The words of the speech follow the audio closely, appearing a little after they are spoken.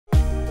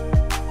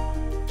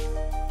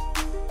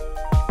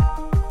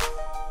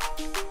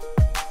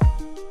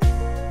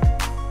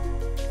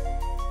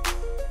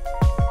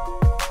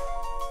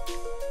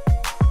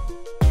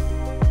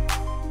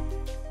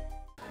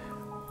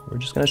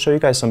just gonna show you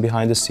guys some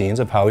behind the scenes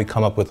of how we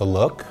come up with a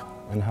look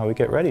and how we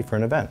get ready for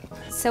an event.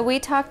 So we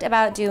talked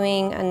about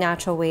doing a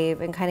natural wave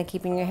and kind of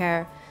keeping your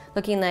hair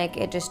looking like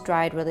it just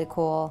dried really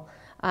cool.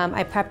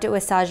 I prepped it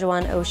with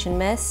Sajoan Ocean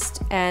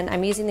Mist, and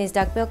I'm using these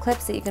duckbill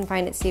clips that you can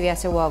find at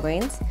CVS or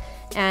Walgreens.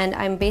 And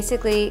I'm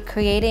basically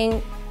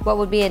creating what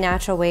would be a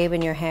natural wave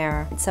in your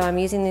hair. So I'm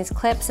using these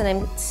clips and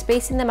I'm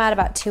spacing them out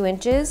about 2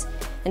 inches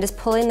and just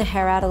pulling the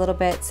hair out a little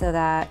bit so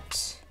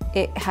that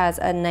it has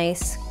a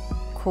nice,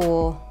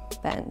 cool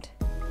bend.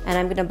 And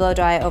I'm gonna blow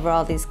dry over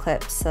all these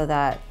clips so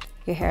that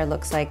your hair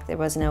looks like there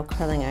was no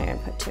curling iron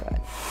put to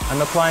it.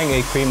 I'm applying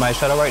a cream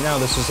eyeshadow right now.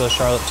 This is a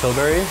Charlotte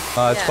Tilbury.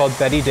 It's called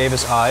Betty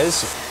Davis Eyes.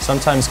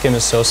 Sometimes Kim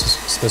is so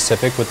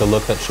specific with the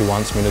look that she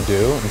wants me to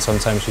do, and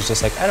sometimes she's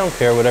just like, I don't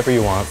care, whatever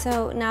you want.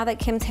 So now that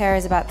Kim's hair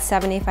is about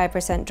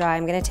 75% dry,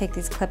 I'm gonna take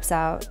these clips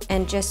out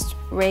and just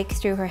rake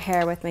through her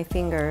hair with my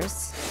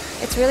fingers.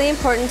 It's really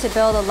important to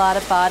build a lot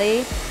of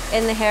body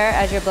in the hair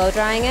as you're blow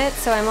drying it,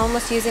 so I'm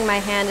almost using my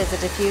hand as a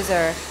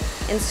diffuser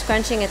and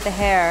scrunching at the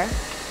hair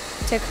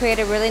to create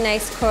a really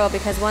nice curl,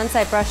 because once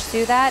I brush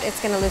through that, it's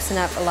gonna loosen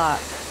up a lot.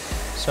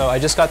 So I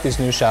just got these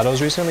new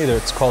shadows recently.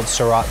 It's called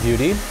Surratt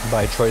Beauty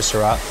by Troy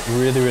Surratt.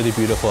 Really, really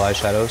beautiful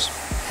eyeshadows.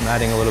 I'm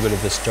adding a little bit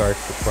of this dark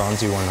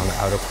bronzy one on the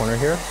outer corner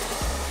here.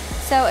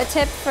 So a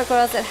tip for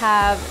girls that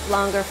have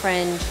longer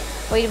fringe,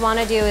 what you'd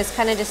wanna do is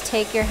kind of just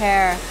take your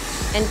hair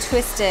and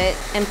twist it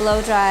and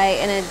blow dry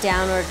in a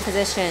downward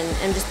position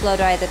and just blow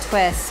dry the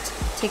twist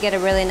to get a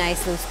really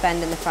nice loose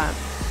bend in the front.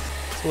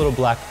 A little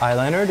black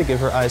eyeliner to give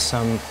her eyes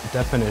some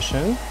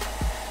definition.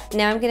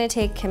 Now I'm gonna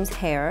take Kim's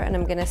hair and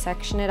I'm gonna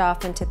section it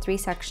off into 3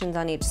 sections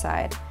on each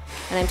side.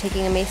 And I'm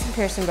taking a Mason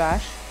Pearson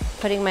brush,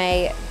 putting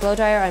my blow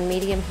dryer on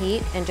medium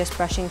heat and just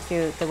brushing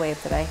through the wave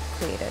that I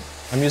created.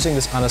 I'm using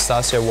this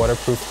Anastasia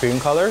waterproof cream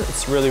color.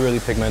 It's really, really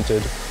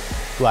pigmented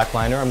black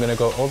liner. I'm gonna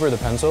go over the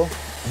pencil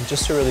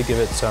just to really give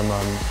it some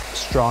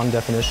strong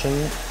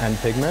definition and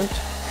pigment.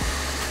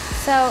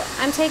 So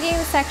I'm taking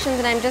the sections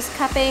and I'm just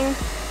cupping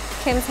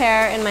Kim's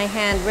hair in my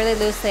hand really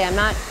loosely. I'm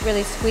not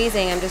really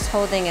squeezing, I'm just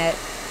holding it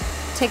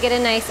to get a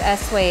nice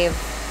S wave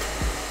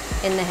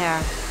in the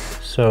hair.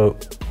 So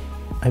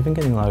I've been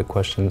getting a lot of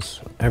questions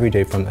every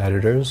day from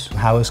editors.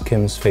 How has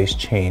Kim's face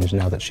changed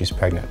now that she's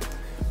pregnant?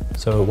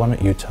 So why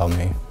don't you tell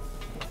me?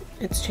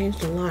 It's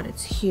changed a lot,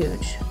 it's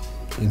huge.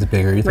 The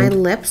bigger you think? My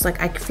lips, like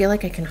I feel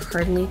like I can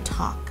hardly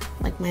talk.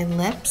 Like my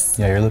lips.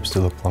 Yeah, your lips do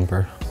look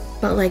plumper.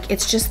 But like,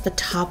 it's just the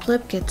top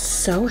lip gets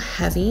so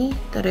heavy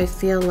that I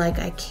feel like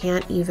I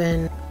can't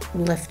even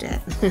lift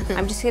it.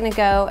 I'm just gonna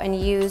go and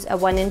use a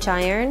 1-inch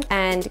iron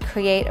and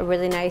create a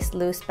really nice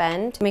loose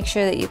bend. Make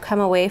sure that you come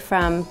away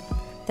from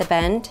the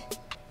bend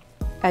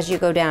as you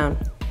go down.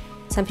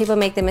 Some people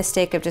make the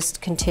mistake of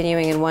just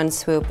continuing in one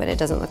swoop and it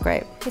doesn't look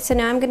great. Okay, so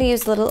now I'm gonna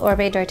use a little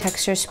Orbe Dry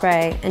Texture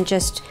Spray and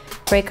just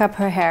break up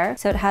her hair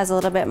so it has a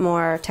little bit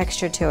more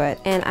texture to it.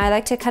 And I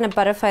like to kind of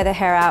butterfly the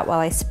hair out while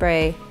I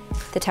spray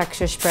the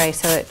texture spray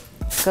so it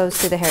goes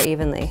through the hair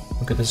evenly.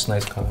 Look at this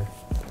nice color.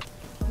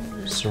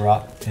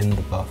 Surratt in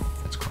the Buff,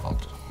 it's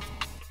called.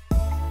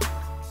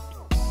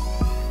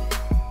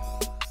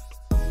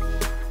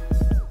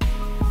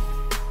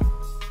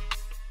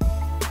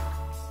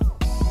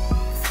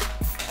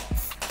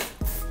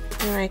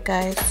 All right,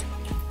 guys,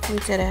 we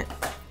did it.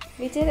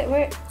 We did it,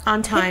 we're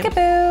on time.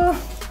 Peekaboo.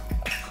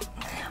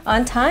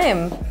 On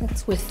time.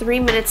 It's with 3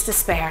 minutes to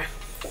spare.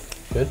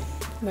 Good.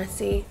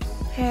 Messy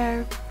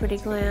hair, pretty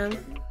glam.